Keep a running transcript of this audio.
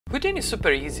Houdini is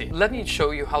super easy. Let me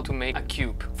show you how to make a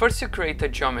cube. First you create a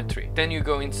geometry, then you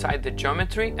go inside the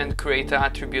geometry and create an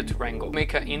attribute wrangle.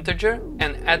 Make an integer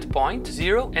and add point,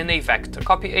 0 and a vector.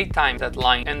 Copy 8 times that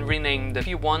line and rename the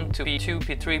P1 to P2,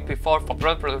 P3,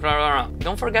 P4,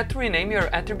 Don't forget to rename your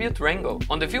attribute wrangle.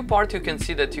 On the viewport you can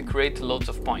see that you create loads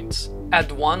of points.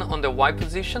 Add 1 on the Y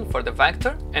position for the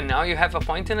vector and now you have a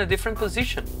point in a different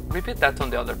position. Repeat that on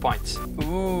the other points.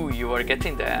 Ooh, you are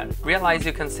getting there. Realize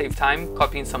you can save time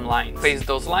copying some lines. Paste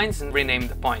those lines and rename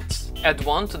the points. Add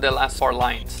 1 to the last 4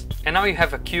 lines. And now you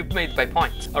have a cube made by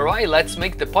points. Alright, let's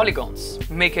make the polygons.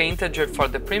 Make an integer for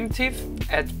the primitive,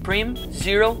 add prim,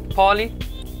 0, poly,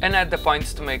 and add the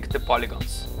points to make the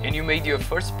polygons. And you made your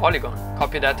first polygon.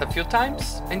 Copy that a few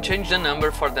times and change the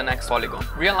number for the next polygon.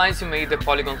 Realize you made the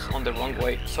polygons on the wrong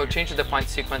way, so change the point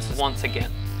sequences once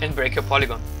again and break your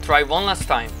polygon. Try one last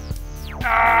time.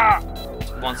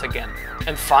 Once again.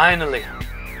 And finally,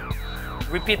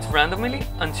 repeat randomly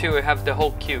until you have the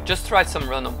whole cube. Just try some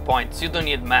random points, you don't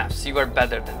need maths, you are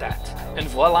better than that. And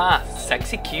voila,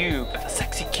 sexy cube,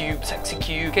 sexy cube, sexy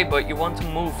cube. Okay, but you want to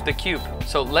move the cube,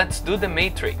 so let's do the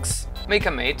matrix. Make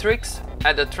a matrix,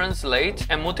 add a translate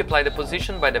and multiply the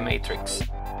position by the matrix.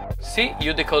 See,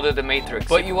 you decoded the matrix,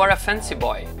 but you are a fancy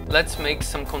boy. Let's make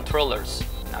some controllers.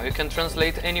 Now you can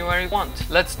translate anywhere you want.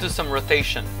 Let's do some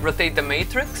rotation. Rotate the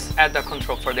matrix, add a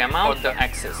control for the amount or the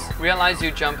axis. Realize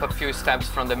you jump a few steps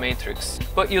from the matrix,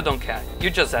 but you don't care. You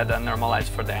just add a normalize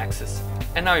for the axis.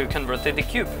 And now you can rotate the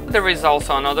cube. There is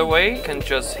also another way. You can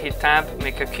just hit tab,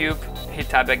 make a cube, hit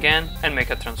tab again, and make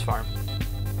a transform.